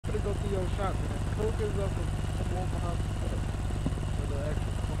your shop, man. Who gives up some more behind a little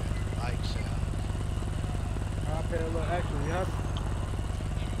extra? Come on. Bike shop. I'll pay a little extra. You have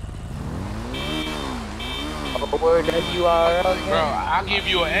Oh, word URL Bro, gang. I'll give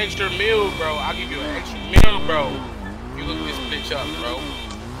you an extra meal, bro. I'll give you an extra meal, bro. You look this bitch up, bro.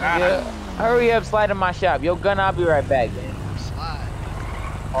 Yeah. Hurry up, slide in my shop. Yo, Gunna, I'll be right back, man. Slide.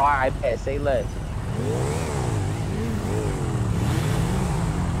 Oh, I bet. Say less.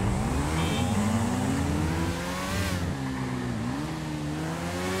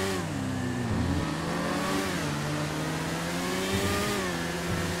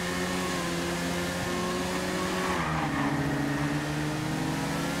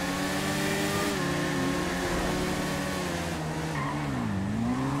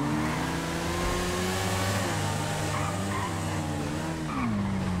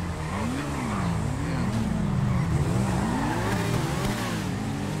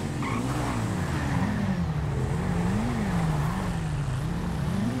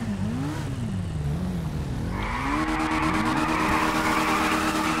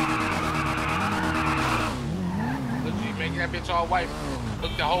 That bitch all white.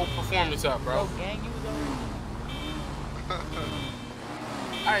 Look the whole performance up, bro. Yo, gang, you know.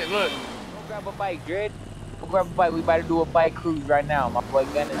 Alright, look. Go grab a bike, Dread. Go grab a bike. We about to do a bike cruise right now. My boy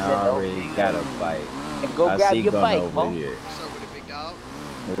Gunna said I already got a bike. And go I grab see your Gunna bike, over Mo. here. What's up with it, big dog?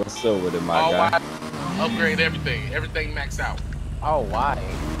 What's up with it, my all guy? white. Upgrade everything. Everything maxed out. Oh, why?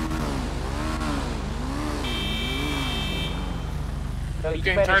 Yo, you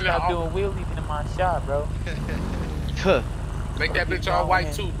can't better turn it stop off. doing wheelies in my shop, bro. Make that bitch all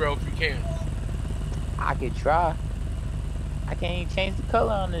white too, bro, if you can. I could try. I can't even change the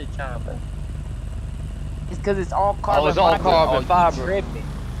color on this charm, bro. It's because it's all carbon fiber. Oh, it's all carbon you fiber. Tripping.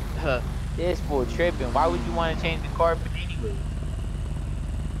 This fool tripping. Why would you want to change the carbon anyway?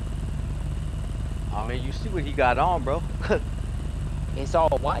 I mean, you see what he got on, bro. It's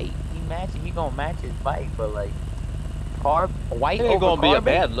all white. He gonna match his bike, but like white It ain't over gonna be a carbon?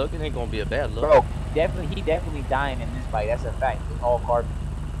 bad look. It ain't gonna be a bad look. Bro, he definitely dying in this bike. That's a fact. It's all carbon.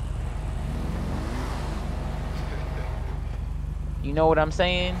 You know what I'm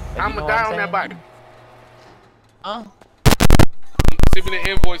saying? Like, I'm you know gonna what die on that bike. Huh? Send me the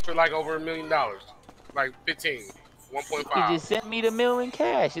invoice for like over $1 million. Like 15. You 1.5. just send me the $1 million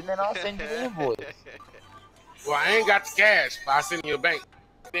cash and then I'll send you the invoice. Well, I ain't got the cash, but I send you a bank.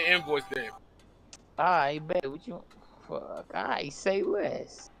 The invoice then. I bet. What you? Fuck. I say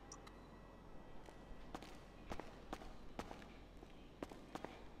less.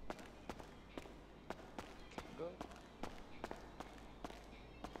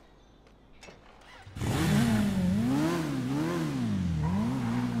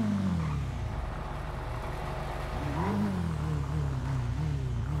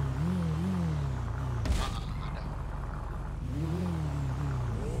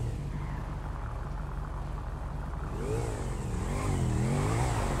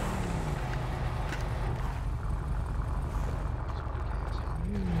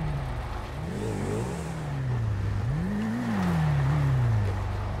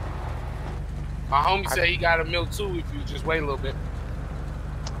 My homie said he got a mill too if you just wait a little bit.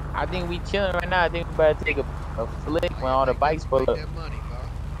 I think we chilling right now. I think we better take a flick when all the bikes pull up. Make that money, bro.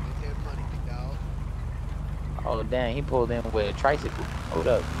 Make that money, big dog. Oh damn, he pulled in with a tricycle. Hold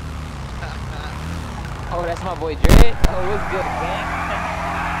up. Oh, that's my boy Dread. Oh, what's good, gang?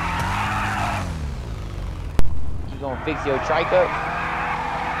 You gonna fix your trike up?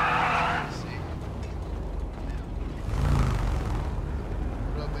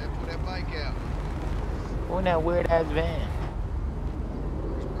 What up, man? Pull that bike out. Who in that weird ass van?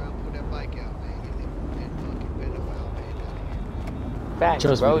 Pull that bike out, man. Get that fucking pedophile man out of here. Facts,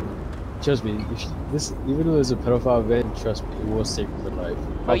 Trust bro. me. Trust me. This, even though there's a pedophile van, trust me, it will save your life.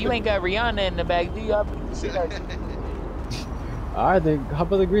 Bro, you ain't got Rihanna in the back, do you? I beat the shit out of you. Alright, then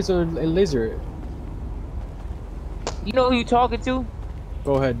hop on the grease and laser it. You know who you talking to?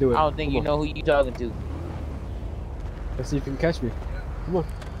 Go ahead, do it. I don't think Come you on. know who you talking to. Let's see if you can catch me. Come on.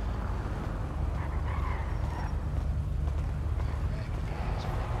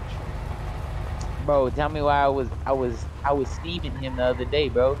 Bro, tell me why I was Steven him the other day,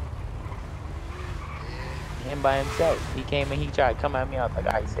 bro. Him by himself. He came and he tried to come at me. I was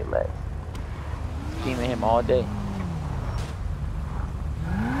like, I say less. Steaming him all day.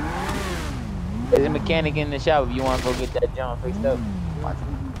 There's a mechanic in the shop if you want to go get that John fixed up. Watch it.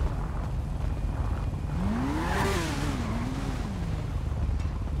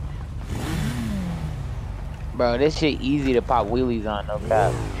 Bro, this shit easy to pop wheelies on, no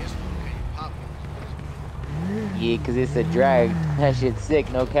cap. Yeah, cause it's a drag. That shit's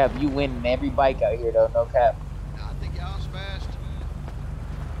sick, no cap. You win every bike out here though, no cap. Nah, I think y'all's fast.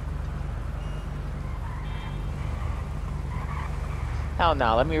 Hell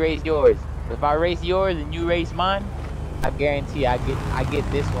no, let me race yours. If I race yours and you race mine, I guarantee I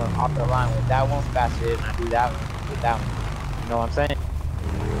get this one off the line with that one faster than I do that one with that one. You know what I'm saying?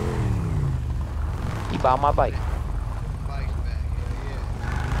 Keep out my bike. Bike's back. Yeah.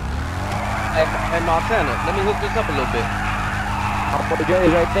 Hey, Montana, let me hook this up a little bit. I'll put the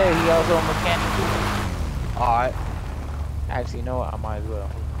Jerry's right there. He also a mechanic too. Alright. Actually, you know what? I might as well.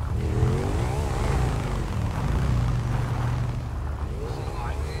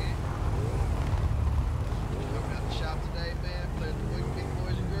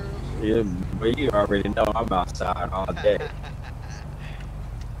 Yeah, but you already know I'm outside all day.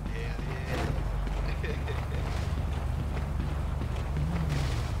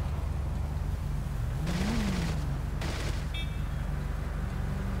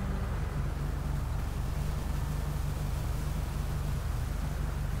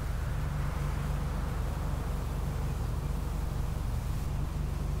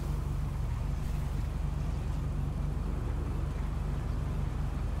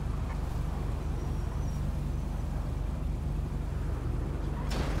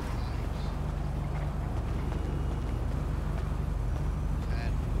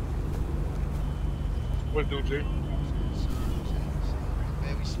 What do, G?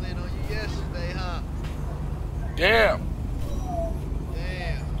 Man, we slid on you yesterday, huh? Damn.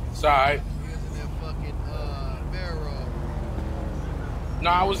 Damn. It's alright. You was in that fucking Marrow. No,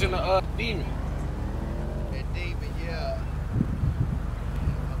 I was in the Demon. That demon, yeah.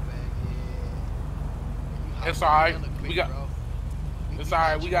 My bad, yeah. It's alright. We got. Bro. It's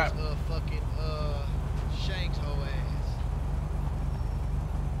alright. We got. Fucking Shanks whole ass.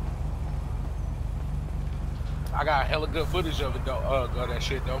 I got hella good footage of it though. Of that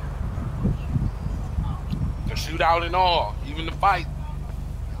shit though. The shootout and all, even the fight.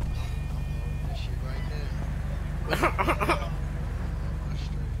 That shit right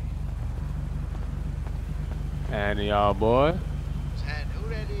there. And y'all, boy. Who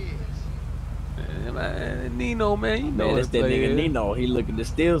that is? Man, Nino, man, you know Man, that's that nigga is. Nino. He looking to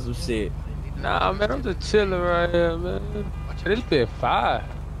steal some shit. Nah, man, I'm just chilling right here, man. This bit fire.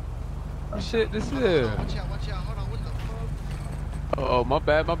 Shit, this is. Watch out, watch out. Hold on, what the fuck? Oh, my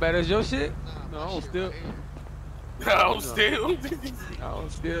bad, that's your shit? Nah, No, I my don't shit steal. right here. No, still. I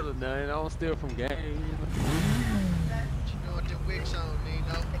don't steal or nothing. I don't steal from gang. What you doing with them wigs on,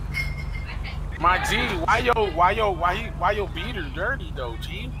 Nino? My G, why your beater dirty though,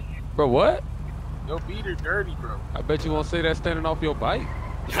 G? Bro, what? Your beater dirty, bro. I bet you won't say that standing off your bike.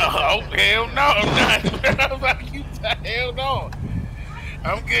 No, hell no, I'm not. I'm like, hell no.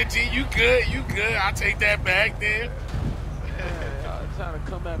 I'm good, G. You good? I'll take that back then. Y'all trying to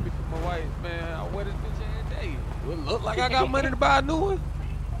come at me for my wife, man. I wear this bitch every day. It look like I got money to buy a new one.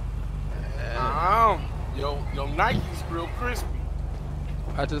 Yo, Nike's real crispy.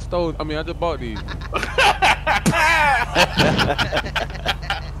 I just bought these.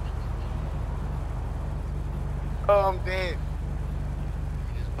 Oh, I'm dead.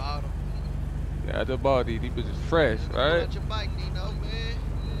 You just bought them. Yeah, I just bought these. These bitches fresh, right? Your bike, Nino, man.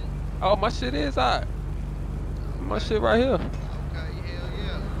 Oh, my shit is hot. My shit right here. Okay, hell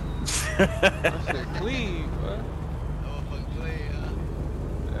yeah. My shit clean, bro. Motherfucker clean, huh?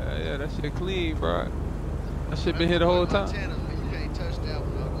 Yeah, that shit clean, bro. That shit been here the whole time. Montana, man, you can't touch that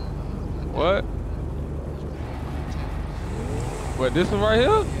one. What? What, this one right here?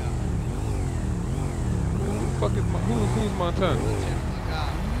 Yeah. Who's Montana? My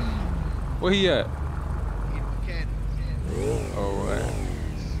God. Where he at? He's a mechanic. Oh, right.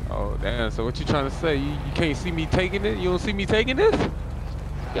 Oh, damn. So what you trying to say? You can't see me taking it? You don't see me taking this?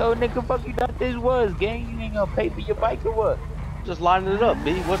 Yo, nigga, fuck you thought this was, gang? You ain't gonna pay for your bike or what? Just lining it up,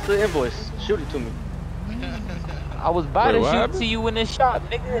 B. What's the invoice? Shoot it to me. I was about Wait, to what shoot happened? to you in the shop,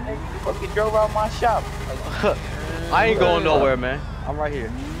 nigga, and then you fucking drove out my shop. I ain't going nowhere, man. I'm right here.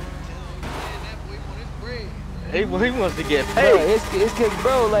 Man, that boy want his bread. He wants to get Bro, paid. it's cause,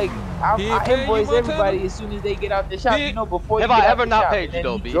 bro, like, He I ain't paying you, invoice Montana? everybody as soon as they get out the shop. He- You know, before Have you get I out ever the not shop, paid and you, then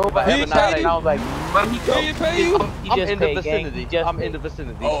though, he B? drove Have I out He the ever ain't not shop, paid and you? I was like, where he go? He ain't pay you? He I'm just in the paid, gang. vicinity. He just I'm in paid. the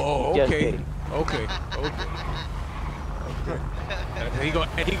vicinity. Oh, Just okay. paid. Okay. He gonna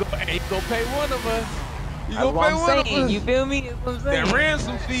pay one of us. He That's gonna what pay I'm one of saying. us. You feel me? That's what I'm saying. That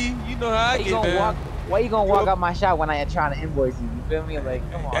ransom fee, you know how I Why get down. you gonna walk out my shop when I am trying to invoice you? You feel me? Like,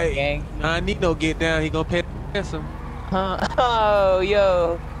 come on, Hey, gang. nah, Nino get down, he gonna pay the ransom. Huh? Oh,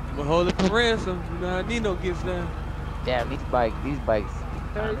 yo. I'ma hold it for ransom. You know how Nino gets down. Damn, these bikes,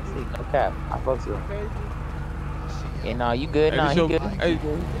 honestly, no cap. I fucks with them. Hey, nah, you good? Hey, Nah, this he your, good. hey,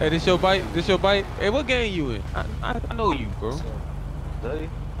 hey, this your bike? This your bike? Hey, what gang you in? I know you, bro.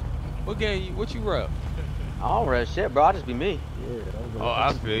 What gang you? What you rep? I don't run shit, bro. I just be me. Oh,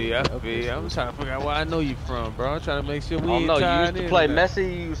 I feel you. I feel you. I'm trying to figure out where I know you from, bro. I'm trying to make sure I we don't ain't know. You tied used to in. play To that. Messi.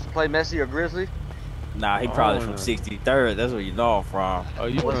 You used to play Messi or Grizzly. Nah, he probably Oh, from no. 63rd. That's where you know I'm from. Oh,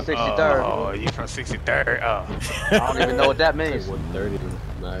 you What's from? 63rd? Oh, you from 63rd? Oh. I don't even know what that It's like means. 130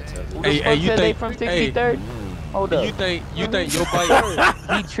 max. I Who think. the Hey, fuck you said they think? from Hey, 63rd? Hold up. you think your bike?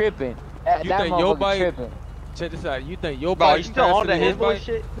 He tripping. That You think your motherfucker bike? tripping. Check this out. You think your Bro, you bike still faster on that than his his boy bike?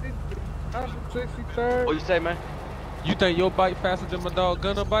 shit? I'm from 63rd. What you say, man? You think your bike faster than my dog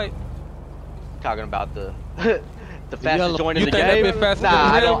Gunna bike? Talking about the the The fastest yellow. joint in You the think that game? bit faster Nah, than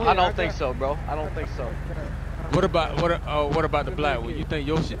I his don't. I hell? don't think so, bro. I don't think so. What about the black one? You think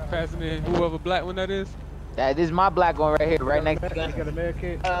your shit faster than whoever black one that is? This is my black one right here, right next to You Gunna. got a med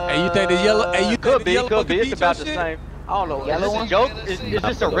kit? Hey, you think the yellow? Hey, you think Could the be, yellow one could be. can It's beat your about the shit? same. I don't know. Is Yellow this a one? joke? Is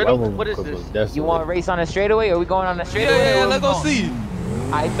this a The riddle? yellow one What is could this? look desolate. You want to race on the straightaway? Are we going on the straightaway? Yeah, or where let's we go going? see.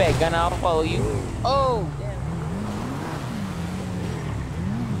 I bet Gunna, I'll follow you. Oh, damn.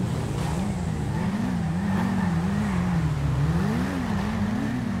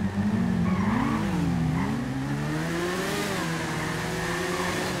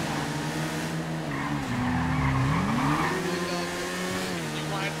 You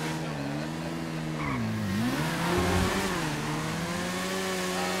might be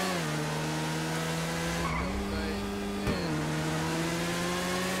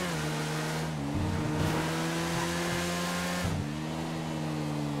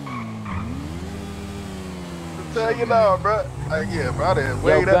Tell you now, bro. Yeah, bro. I done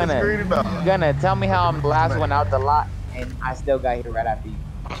Yo, waved at the screen and all. Gunna, tell me how I'm the last one out the lot and I still got here right after you.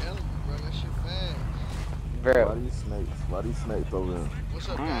 telling you, bro. That shit fast. Bro. Why these snakes? Why these snakes over there? What's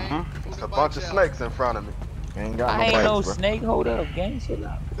up, gang? It's a bunch of snakes in front of me. Ain't got I no ain't bite, no bro. snake. Hold up, gang. Chill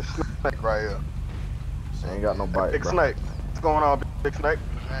out. This snake right here. Ain't got no bite, Big bro. snake. What's going on, big snake?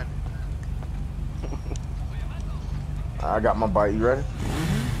 I got my bite. You ready?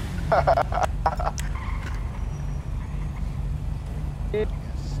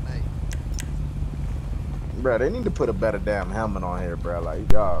 Snake. Bro, they need to put a better damn helmet on here, bro. Like,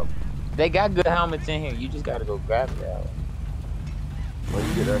 y'all, They got good helmets in here. You just gotta go grab it out. where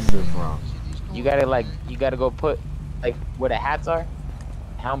you get that shit from? You gotta go put, like, where the hats are.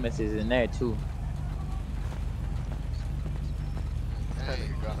 Helmets is in there too.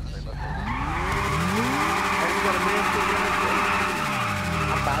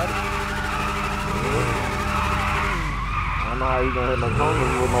 I don't know how you gonna hit no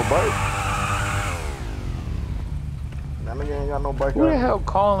corners with no bike. That nigga ain't got no bike. Who the out. hell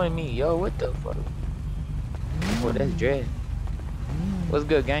calling me, yo? What the fuck? Oh, that's Dread. What's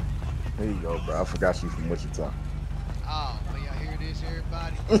good, gang? There you go, bro. I forgot you from Wichita. Oh, man, y'all hear this,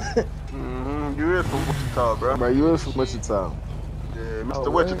 everybody? You is from Wichita, bro. Bro, you is from Wichita. Yeah, Oh,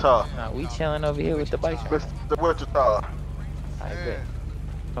 Mr. word? Wichita. Nah, we chilling over here with the bike shop. Mr. Wichita. I bet.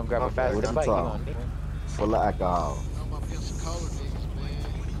 Come grab a faster bike. You gonna need it. Full of alcohol. I'm about to Pensacola niggas,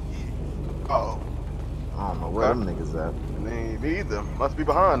 man. Oh, I don't know where them niggas at. me either. Must be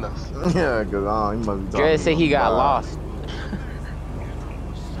behind us. Yeah, cause he must be talking. Dread said he got about- lost.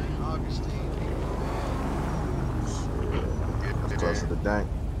 St. Augustine, That's close to the dank.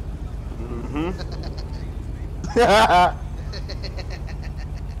 Mm-hmm.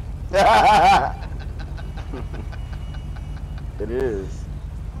 It is.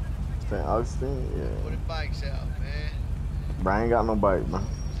 St. Augustine, Put yeah. the bikes out, man. But I ain't got no bike, man.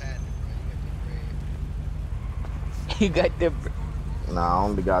 What's happening, bro? You got the. Nah, I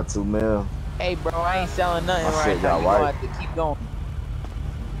only got 2 mil. Hey, bro, I ain't selling nothing My right shit now. got You gonna white. have to keep going.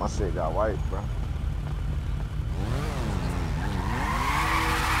 My shit got white, bro.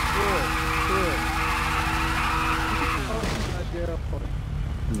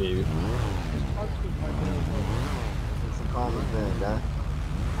 Maybe. Some corners then, gang.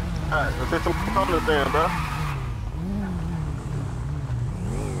 Alright, let's hit some corners then, bro.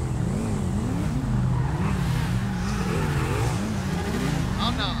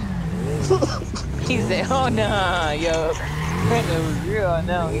 Oh, no. He said, oh, nah, yo. That was real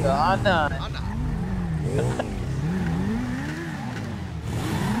now. He go, oh, nah. Oh, no.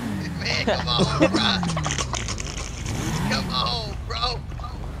 Man, come on, bro. Come on, bro.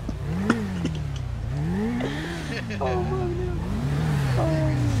 Oh, my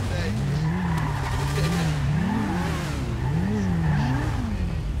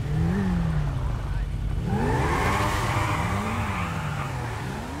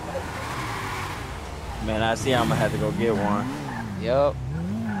Man, I see I'm gonna have to go get one. Yup.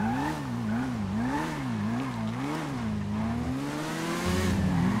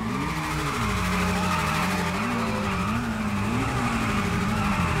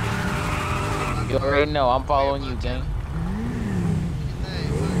 You already know. I'm following you, gang.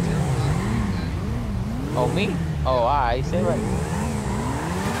 Oh, me? Oh, alright. Say right.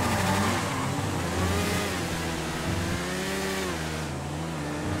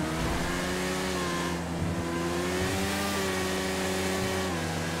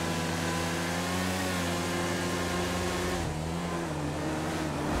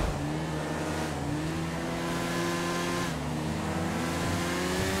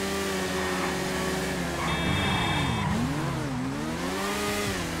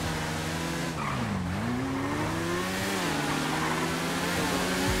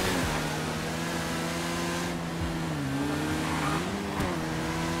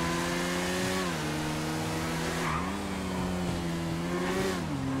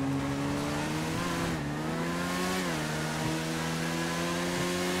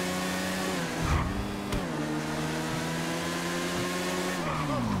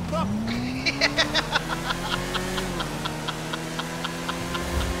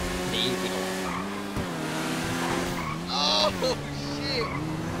 Oh shit!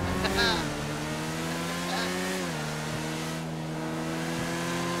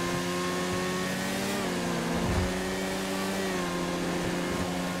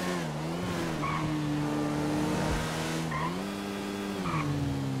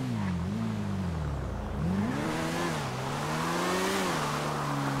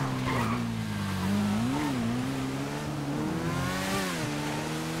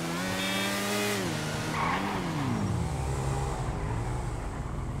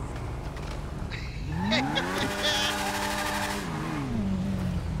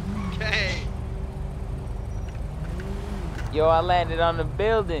 Okay. Yo, I landed on the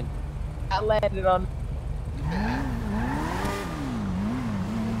building. I landed on.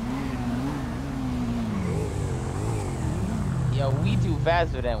 Yo, we too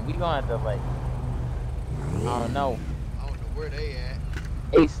fast for them. We gonna have to like. I don't know. I don't know where they at.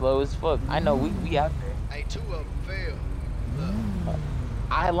 They slow as fuck. I know we out there. Hey, 2 of them fell. Look.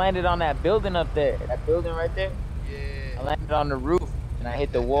 I landed on that building up there. That building right there. Yeah. I landed on the roof and I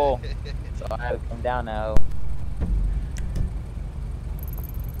hit the wall. So I had to come down that hole.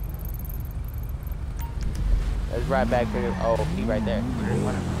 Let's ride back to the. Oh, he right there.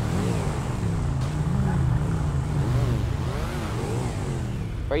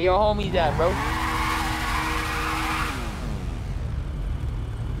 Where your homies at, bro?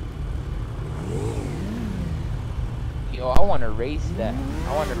 Yo, I want to race that.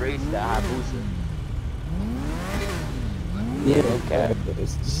 I want to race that Hayabusa. Yeah, okay. Yeah,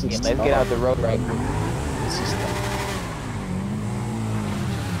 let's get out the road right quick. It's just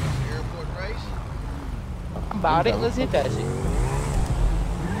Airport race? About it. Let's hit that shit.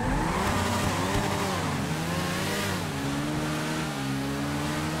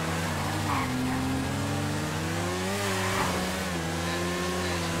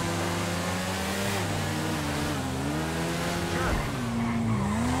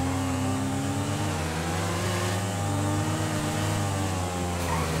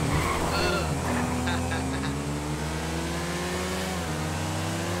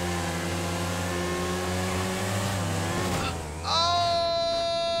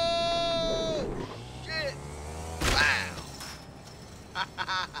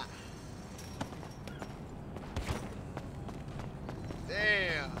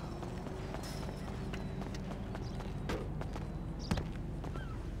 Damn.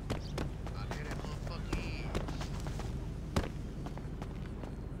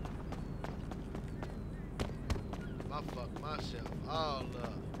 I fucked myself all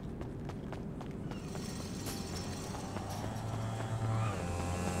up.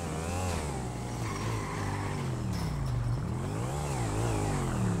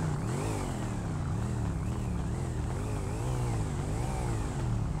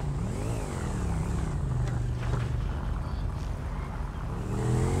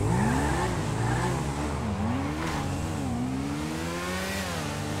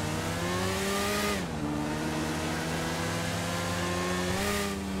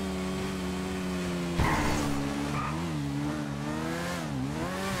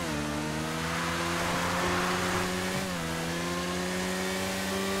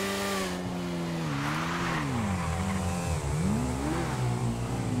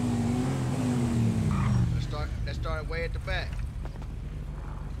 Let's start way at the back.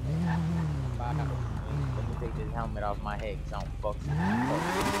 Let me take this helmet off my head because I don't fuck.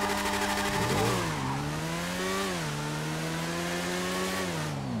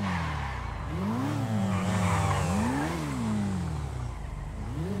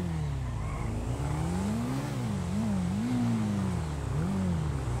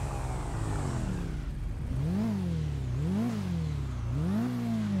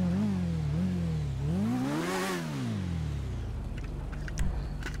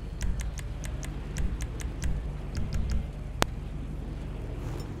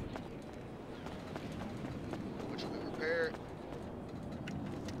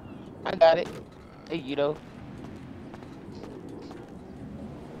 got it. Hey, you know.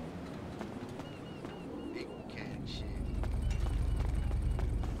 Big mechanic shit.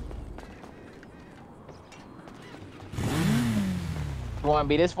 You want to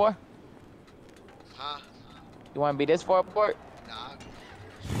be this for? Huh? You want to be this for a port? Nah, I'll go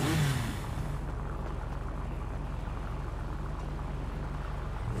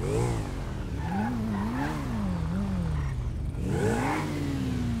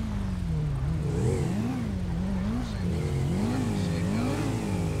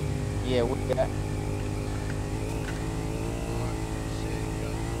Yeah, we got.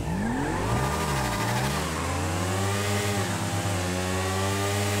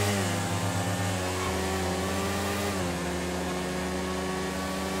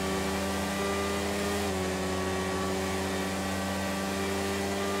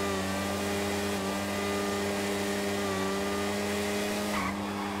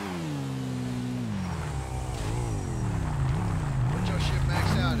 What your shit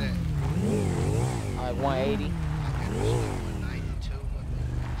max out at? 180. I got this shit 192,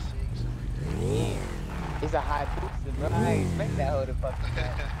 196, something like that. Yeah. It's a high booster, bro. I ain't expect that hoe to fucking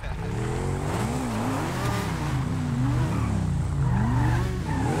fast.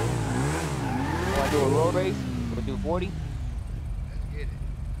 Want to do a road race? We'll do 40? Let's get it.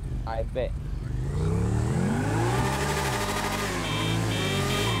 I bet.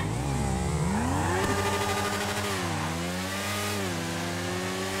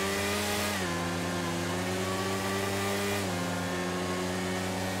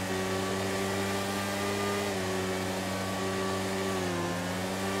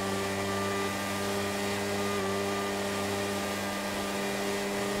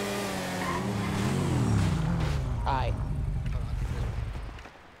 Aye.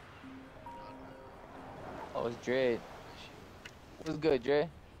 Oh, it's Dread. What's good, Dread?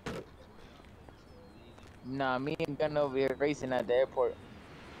 Nah, me and Gunna over here racing at the airport.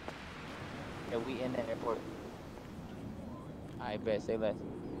 Yeah, we in the airport. I bet, say less.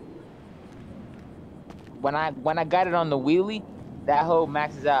 When I got it on the wheelie, that hoe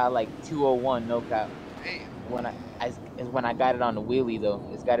maxes out at like 201, no cap. Damn. When I got it on the wheelie though,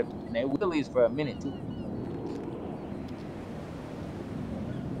 it's got to, and that wheelie is for a minute too.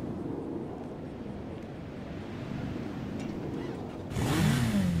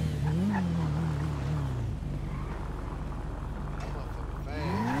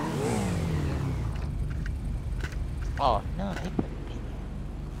 Oh no, he put it in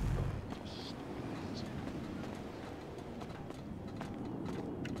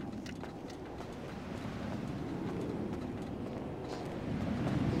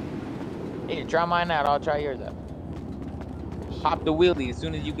there. Here, try mine out. I'll try yours out. Pop the wheelie as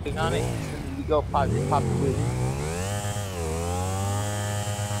soon as you get on it. As soon as we go, just pop the wheelie.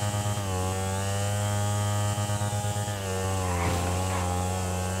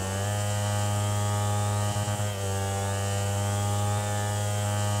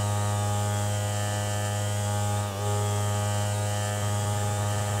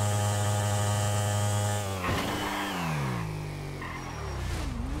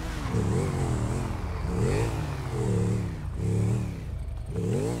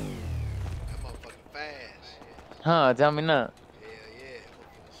 Huh, tell me now. Hell yeah,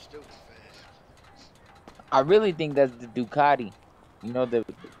 motherfucking stupid fast. I really think that's the Ducati. You know,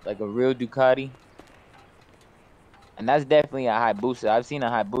 like a real Ducati. And that's definitely a Hayabusa. I've seen a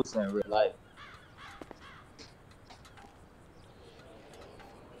Hayabusa in real life.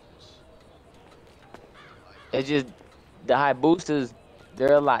 It's just the Hayabusas,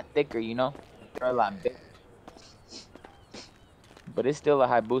 they're a lot thicker, you know? They're a lot bigger. But it's still a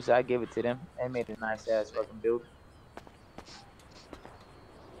Hayabusa. I give it to them. They made a nice ass fucking build.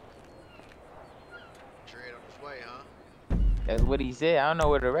 Tread on his way, huh? That's what he said. I don't know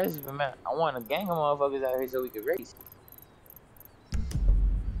where the rest of them at. I want a gang of motherfuckers out here so we can race.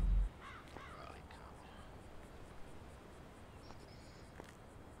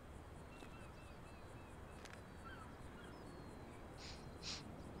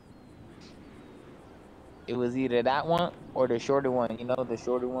 It was either that one or the shorter one. You know, the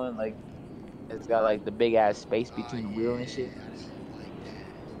shorter one, like, it's got like the big ass space between the wheel and shit.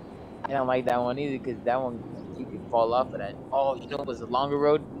 I don't like that one either because that one, like, you could fall off of that. Oh, you know what's a longer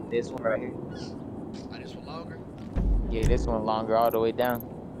road? This one right here. This one longer? Yeah, this one longer all the way down.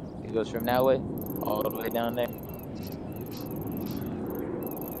 It goes from that way all the way down there.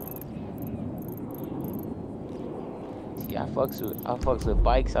 See, I fucks with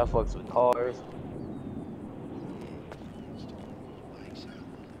bikes. I fucks with cars.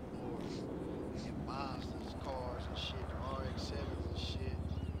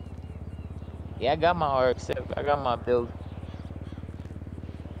 Yeah, I got my RX-7. I got my build.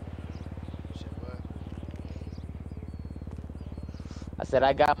 Shit, what? I said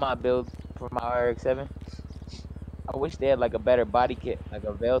I got my build for my RX-7. I wish they had like a better body kit, like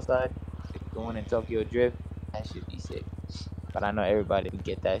a Veil side, like the one in Tokyo Drift. That should be sick. But I know everybody can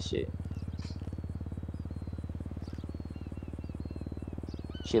get that shit.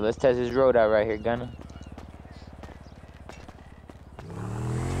 Shit, let's test this road out right here, Gunna.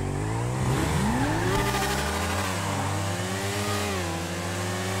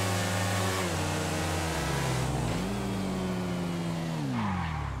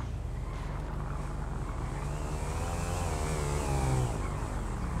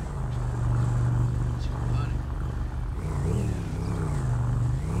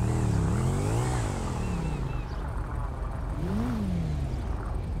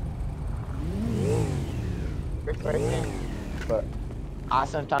 First person, but I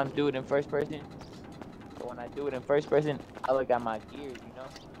sometimes do it in first person. But when I do it in first person, I look at my gears, you know,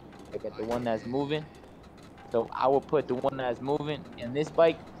 like at the one that's moving. So I will put the one that's moving in this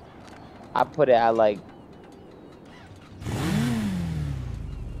bike. I put it at like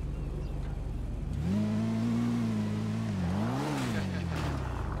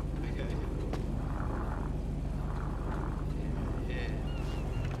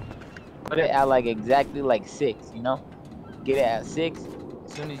exactly like 6, you know. Get it at 6.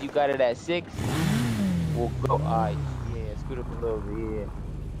 As soon as you got it at 6, we'll go. Yeah, scoot up a little bit.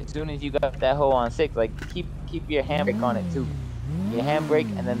 Yeah. As soon as you got that hole on 6, like keep your handbrake on it too. Your handbrake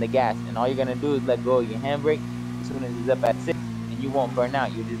and then the gas, and all you're gonna do is let go of your handbrake as soon as it's up at 6, and you won't burn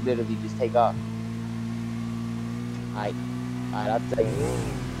out. You just literally just take off. Alright, I'll tell you.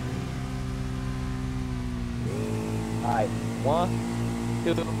 Alright, 1,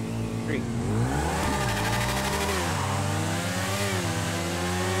 2, 3.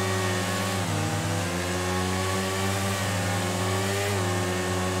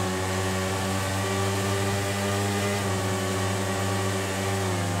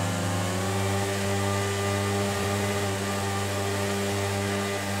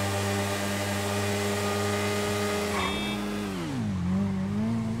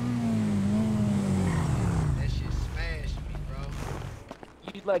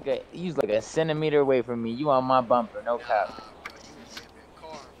 Use like a centimeter away from me. You on my bumper, no cap. Nah, bro, you was getting in the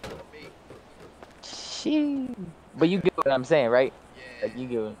car in front of me. Shit. But you get what I'm saying, right? Yeah. Like you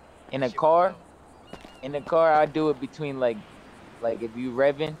get it. In That a shit was car, I do it between like if you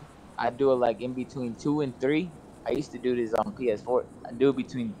revving, I do it like in between 2 and 3. I used to do this on PS4. I do it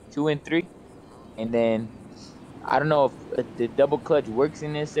between 2 and 3, and then I don't know if the double clutch works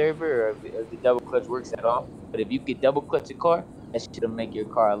in this server or if the double clutch works at all. But if you could double clutch a car, that shit'll make your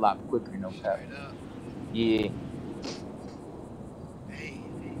car a lot quicker, no cap. straight up. Yeah. Hey.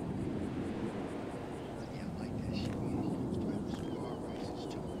 Yeah, I like that shit. We used to have some car races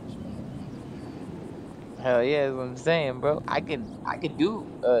too in this motherfucker, man. Hell yeah, that's what I'm saying, bro. I could do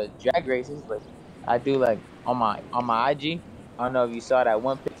drag races. Like I do like on my IG. I don't know if you saw that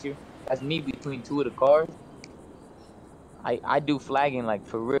one picture. That's me between 2 of the cars. I do flagging like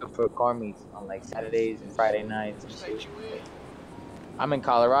for real for car meets on like Saturdays and Friday nights What and state shit. you in? Like, I'm in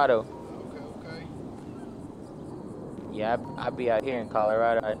Colorado. Okay. Yeah, I be out here in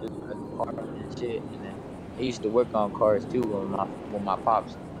Colorado. I do cars and shit, and then I used to work on cars too with my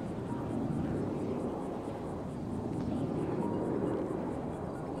pops.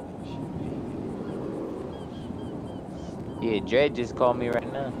 Yeah, Dred just called me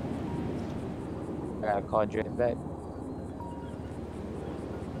right now. I gotta call Dred back.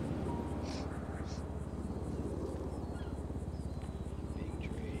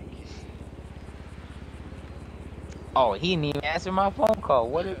 Oh, he didn't even answer my phone call.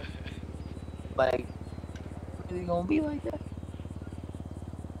 What if, like, really gonna be like that?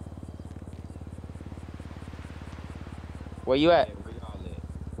 Where you at?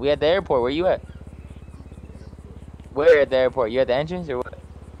 We at the airport. Where you at? Where at the airport? You at the entrance or what?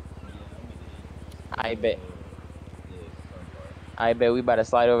 I bet. I bet we about to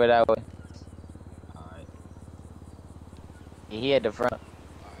slide over that way. Alright. He at the front.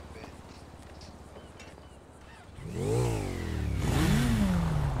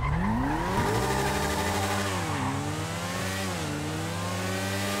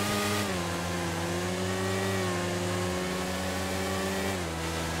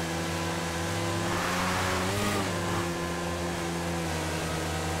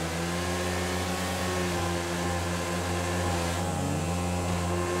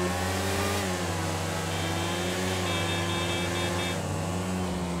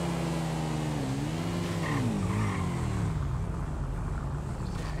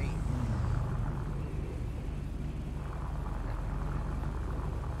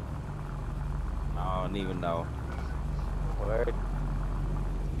 don't even know. Word.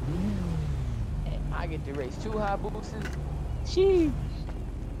 And I get to race 2 high boosters. Sheesh.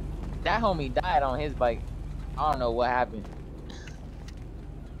 That homie died on his bike. I don't know what happened.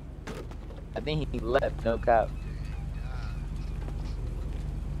 I think he left, no cop.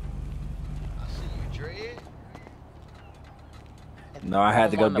 I see you, Dread. No, I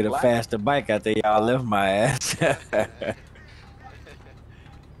had to go get a faster bike after y'all left my ass.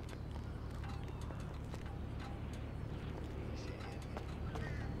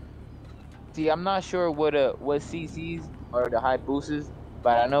 See, I'm not sure what CCs or the high boosters,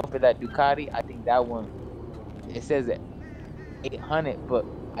 but I know for that Ducati, I think that one it says 800, but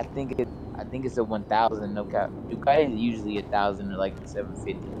I think it's a 1,000 no cap. Ducati is usually 1,000 or like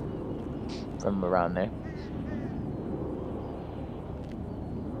 750 from around there.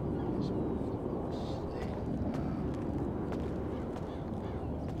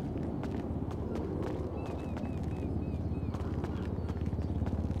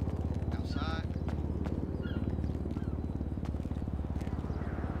 Outside.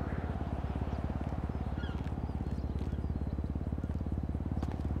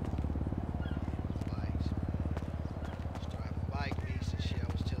 Bikes. Starting bike beats and shit.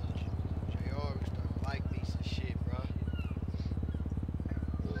 I was telling you, JR was starting bike beats and shit, bro.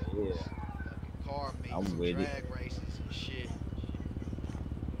 Yeah. Fucking car meets I'm and with it. drag